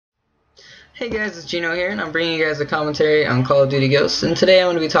Hey guys, it's Jeno here, and I'm bringing you guys a commentary on Call of Duty Ghosts, and today I'm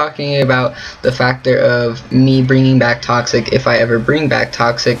going to be talking about the factor of me bringing back Toxic, if I ever bring back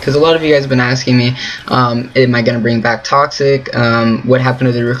Toxic, because a lot of you guys have been asking me, am I going to bring back Toxic, what happened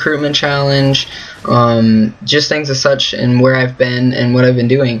to the recruitment challenge, just things as such, and where I've been, and what I've been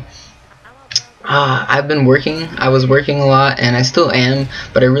doing. I've been working. I was working a lot, and I still am,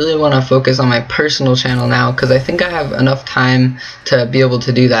 but I really want to focus on my personal channel now because I think I have enough time to be able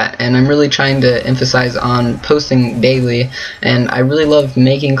to do that, and I'm really trying to emphasize on posting daily, and I really love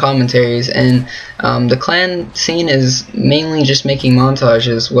making commentaries, and the clan scene is mainly just making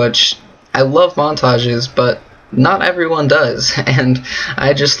montages, which I love montages, but not everyone does, and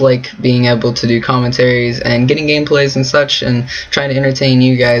I just like being able to do commentaries and getting gameplays and such, and trying to entertain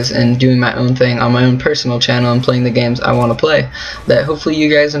you guys and doing my own thing on my own personal channel and playing the games I want to play that hopefully you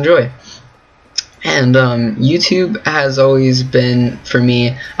guys enjoy. And YouTube has always been, for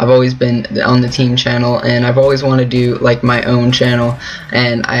me, I've always been on the team channel, and I've always wanted to do like my own channel,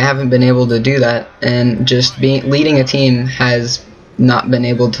 and I haven't been able to do that, and just leading a team has not been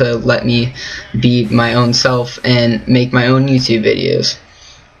able to let me be my own self and make my own YouTube videos.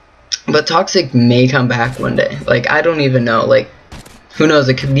 But Toxic may come back one day. Like, I don't even know. Like, who knows?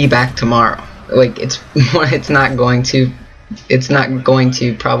 It could be back tomorrow. Like, it's not going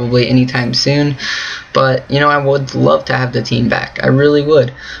to probably anytime soon. But you know, I would love to have the team back. I really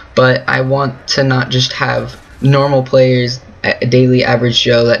would. But I want to not just have normal players, a daily average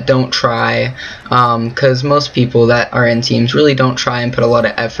Joe, that don't try, because most people that are in teams really don't try and put a lot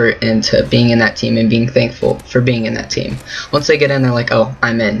of effort into being in that team and being thankful for being in that team. Once they get in, they're like, oh,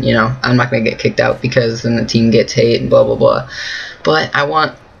 I'm in, you know, I'm not going to get kicked out because then the team gets hate and blah blah blah. But I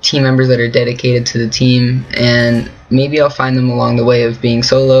want team members that are dedicated to the team, and maybe I'll find them along the way of being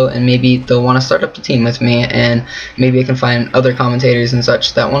solo, and maybe they'll want to start up the team with me, and maybe I can find other commentators and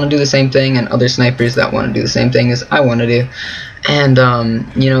such that want to do the same thing, and other snipers that want to do the same thing as I want to do. And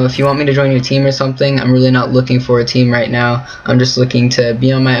you know, if you want me to join your team or something, I'm really not looking for a team right now. I'm just looking to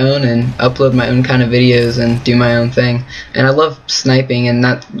be on my own and upload my own kind of videos and do my own thing. And I love sniping, and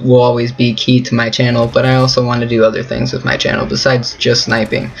that will always be key to my channel, but I also want to do other things with my channel besides just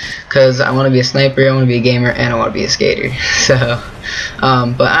sniping, because I want to be a sniper, I want to be a gamer, and I want to be a skater. So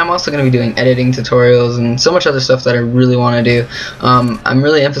but I'm also going to be doing editing tutorials and so much other stuff that I really want to do. I'm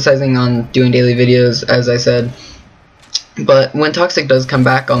really emphasizing on doing daily videos, as I said. But when Toxic does come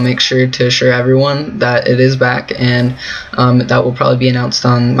back, I'll make sure to assure everyone that it is back, and that will probably be announced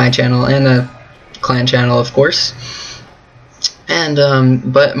on my channel and the clan channel, of course. And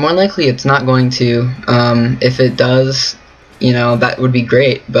but more likely it's not going to. If it does, you know, that would be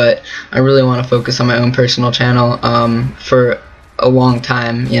great, but I really want to focus on my own personal channel for a long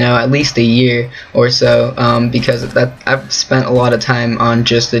time, you know, at least a year or so, because I've spent a lot of time on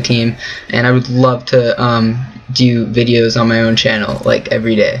just the team, and I would love to do videos on my own channel like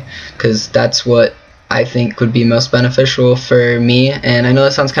every day, because that's what I think would be most beneficial for me. And I know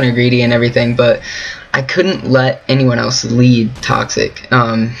that sounds kind of greedy and everything, but I couldn't let anyone else lead Toxic.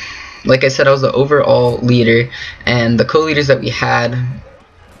 Like I said, I was the overall leader, and the co-leaders that we had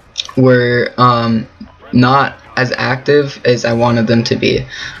were not as active as I wanted them to be.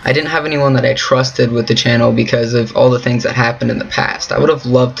 I didn't have anyone that I trusted with the channel because of all the things that happened in the past. I would have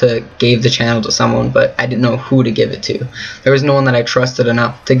loved to give the channel to someone, but I didn't know who to give it to. There was no one that I trusted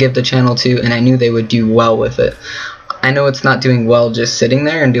enough to give the channel to, and I knew they would do well with it. I know it's not doing well just sitting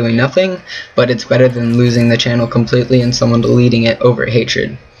there and doing nothing, but it's better than losing the channel completely and someone deleting it over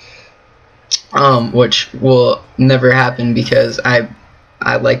hatred. Which will never happen, because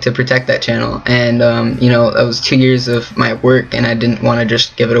I like to protect that channel, and you know, that was 2 years of my work, and I didn't want to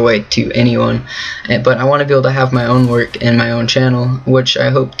just give it away to anyone. But I want to be able to have my own work and my own channel, which I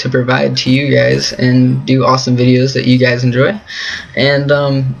hope to provide to you guys and do awesome videos that you guys enjoy. And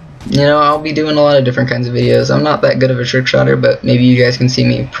you know, I'll be doing a lot of different kinds of videos. I'm not that good of a trick shotter, but maybe you guys can see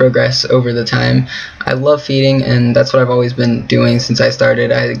me progress over the time. I love feeding, and that's what I've always been doing since I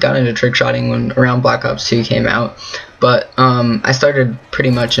started. I got into trick shotting when around Black Ops 2 came out, but I started pretty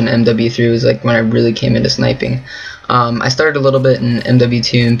much in MW3 was like when I really came into sniping. I started a little bit in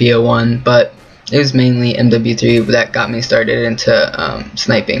MW2 and BO1, but it was mainly MW3 that got me started into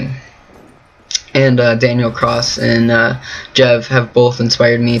sniping. And Daniel Cross and Jev have both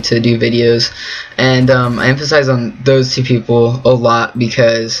inspired me to do videos, and I emphasize on those two people a lot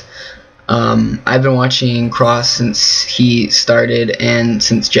because I've been watching Cross since he started, and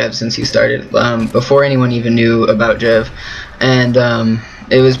since Jev since he started, before anyone even knew about Jev. And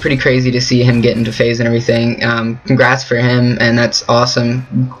it was pretty crazy to see him get into phase and everything. Congrats for him, and that's awesome.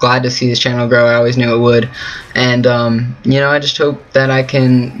 Glad to see his channel grow. I always knew it would. And you know, I just hope that I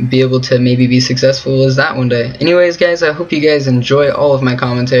can be able to maybe be successful as that one day. Anyways, guys, I hope you guys enjoy all of my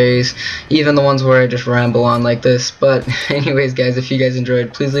commentaries, even the ones where I just ramble on like this. But anyways, guys, if you guys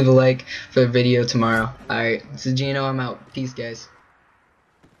enjoyed, please leave a like for the video tomorrow. Alright, this is Jeno. I'm out. Peace, guys.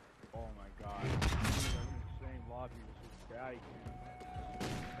 Oh my god.